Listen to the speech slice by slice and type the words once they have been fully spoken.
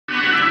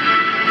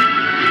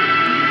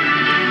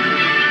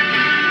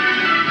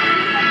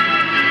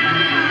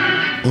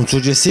Un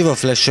suggestivo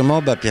flash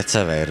mob a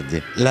piazza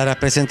Verdi. La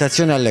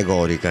rappresentazione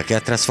allegorica che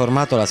ha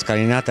trasformato la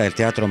scalinata del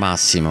Teatro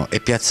Massimo e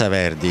piazza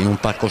Verdi in un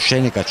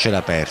palcoscenico a cielo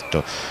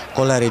aperto,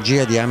 con la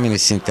regia di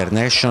Amnesty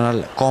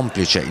International,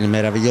 complice il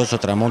meraviglioso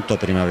tramonto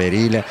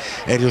primaverile,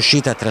 è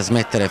riuscita a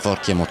trasmettere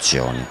forti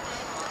emozioni.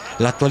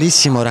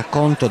 L'attualissimo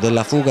racconto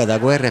della fuga da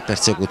guerre e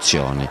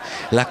persecuzioni,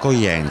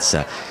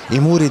 l'accoglienza, i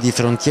muri di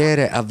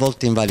frontiere a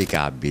volte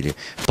invalicabili,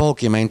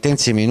 pochi ma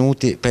intensi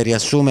minuti per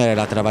riassumere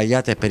la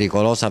travagliata e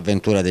pericolosa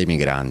avventura dei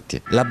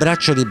migranti.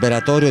 L'abbraccio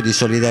liberatorio di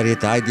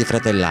solidarietà e di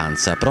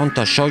fratellanza,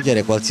 pronto a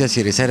sciogliere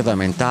qualsiasi riserva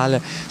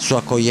mentale su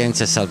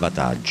accoglienza e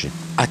salvataggi.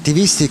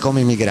 Attivisti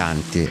come i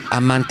migranti,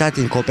 ammantati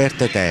in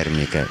coperte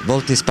termiche,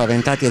 volti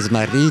spaventati e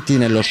smarriti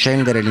nello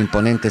scendere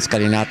l'imponente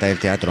scalinata del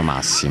Teatro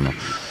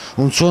Massimo.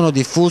 Un suono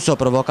diffuso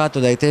provocato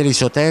dai teli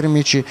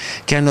isotermici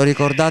che hanno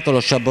ricordato lo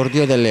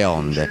sciabordio delle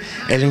onde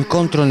e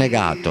l'incontro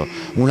negato,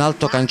 un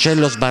alto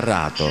cancello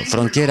sbarrato,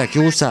 frontiera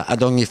chiusa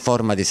ad ogni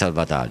forma di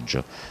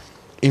salvataggio.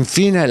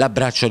 Infine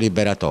l'abbraccio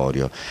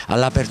liberatorio,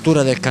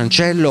 all'apertura del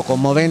cancello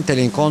commovente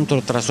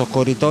l'incontro tra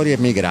soccorritori e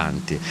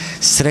migranti,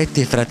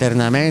 stretti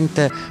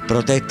fraternamente,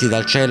 protetti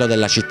dal cielo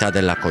della città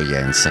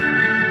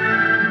dell'accoglienza.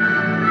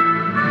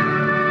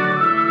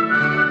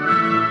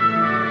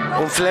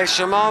 Un flash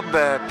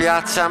mob,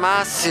 piazza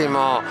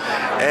Massimo,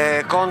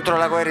 contro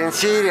la guerra in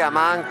Siria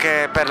ma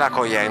anche per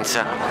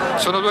l'accoglienza.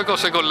 Sono due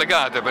cose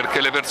collegate perché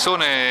le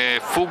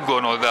persone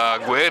fuggono da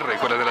guerre,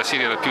 quella della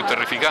Siria è la più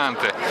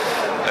terrificante,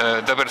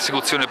 da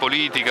persecuzione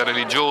politica,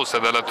 religiosa,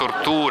 dalla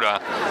tortura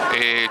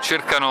e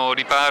cercano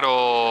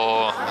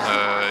riparo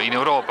in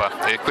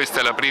Europa e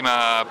questa è la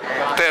prima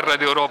terra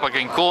d'Europa che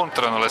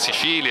incontrano, la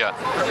Sicilia,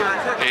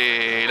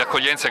 e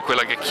l'accoglienza è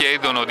quella che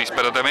chiedono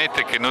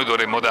disperatamente e che noi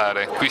dovremmo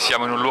dare. Qui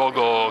siamo in un luogo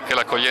che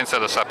l'accoglienza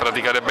la sa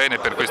praticare bene e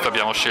per questo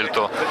abbiamo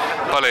scelto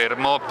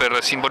Palermo per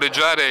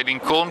simboleggiare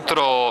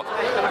l'incontro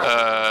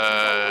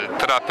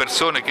tra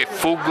persone che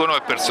fuggono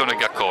e persone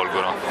che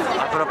accolgono.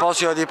 A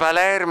proposito di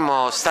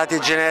Palermo, stati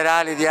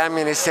generali di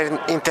Amnesty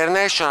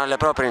International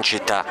proprio in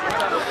città.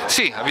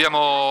 Sì,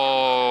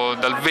 abbiamo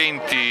dal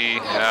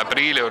 20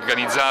 aprile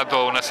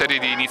organizzato una serie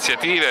di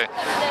iniziative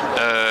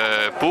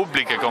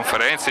pubbliche,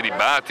 conferenze,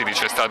 dibattiti,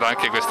 c'è stata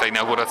anche questa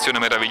inaugurazione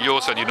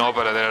meravigliosa di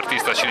un'opera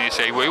dell'artista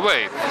cinese Ai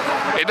Weiwei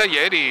e da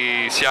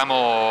ieri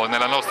siamo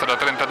nella nostra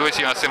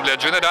 32esima assemblea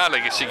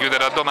generale che si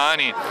chiuderà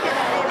domani,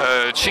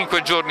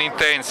 5 giorni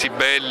intensi,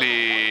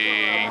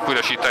 belli, in cui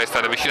la città è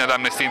stata vicina ad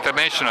Amnesty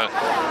International,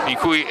 in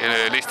cui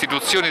le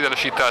istituzioni della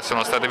città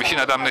sono state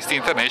vicine ad Amnesty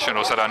International,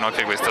 lo saranno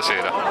anche questa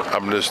sera.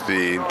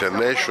 Amnesty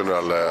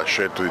International ha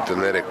scelto di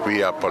tenere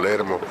qui a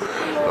Palermo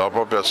la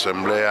propria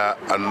assemblea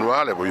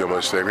annuale, vogliamo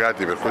essere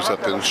grati per questa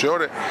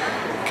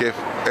attenzione che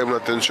è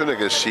un'attenzione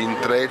che si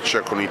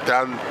intreccia con i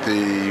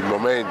tanti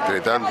momenti,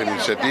 le tante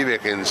iniziative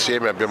che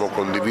insieme abbiamo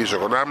condiviso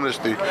con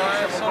Amnesty,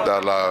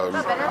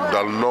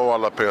 dal no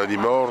alla pena di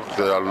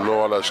morte, dal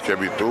no alla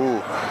schiavitù,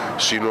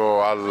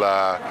 sino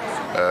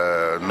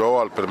al no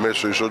al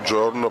permesso di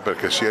soggiorno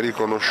perché sia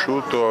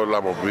riconosciuto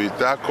la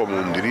mobilità come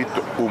un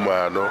diritto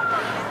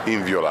umano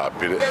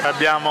inviolabile.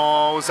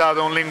 Abbiamo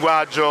usato un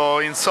linguaggio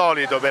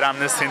insolito per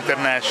Amnesty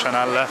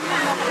International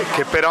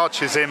che però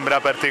ci sembra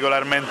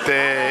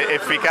particolarmente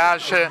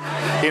efficace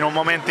in un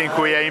momento in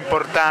cui è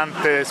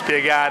importante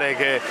spiegare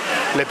che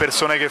le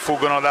persone che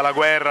fuggono dalla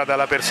guerra,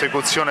 dalla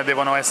persecuzione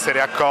devono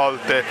essere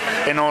accolte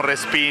e non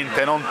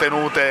respinte, non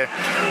tenute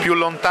più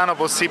lontano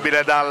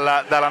possibile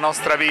dalla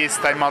nostra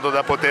vista in modo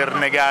da poter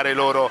negare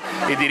loro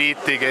i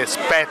diritti che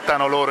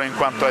spettano loro in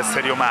quanto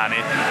esseri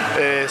umani.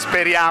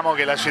 Speriamo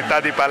che la città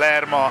di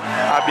Palermo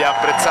abbia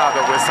apprezzato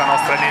questa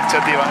nostra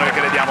iniziativa, noi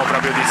crediamo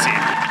proprio di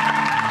sì.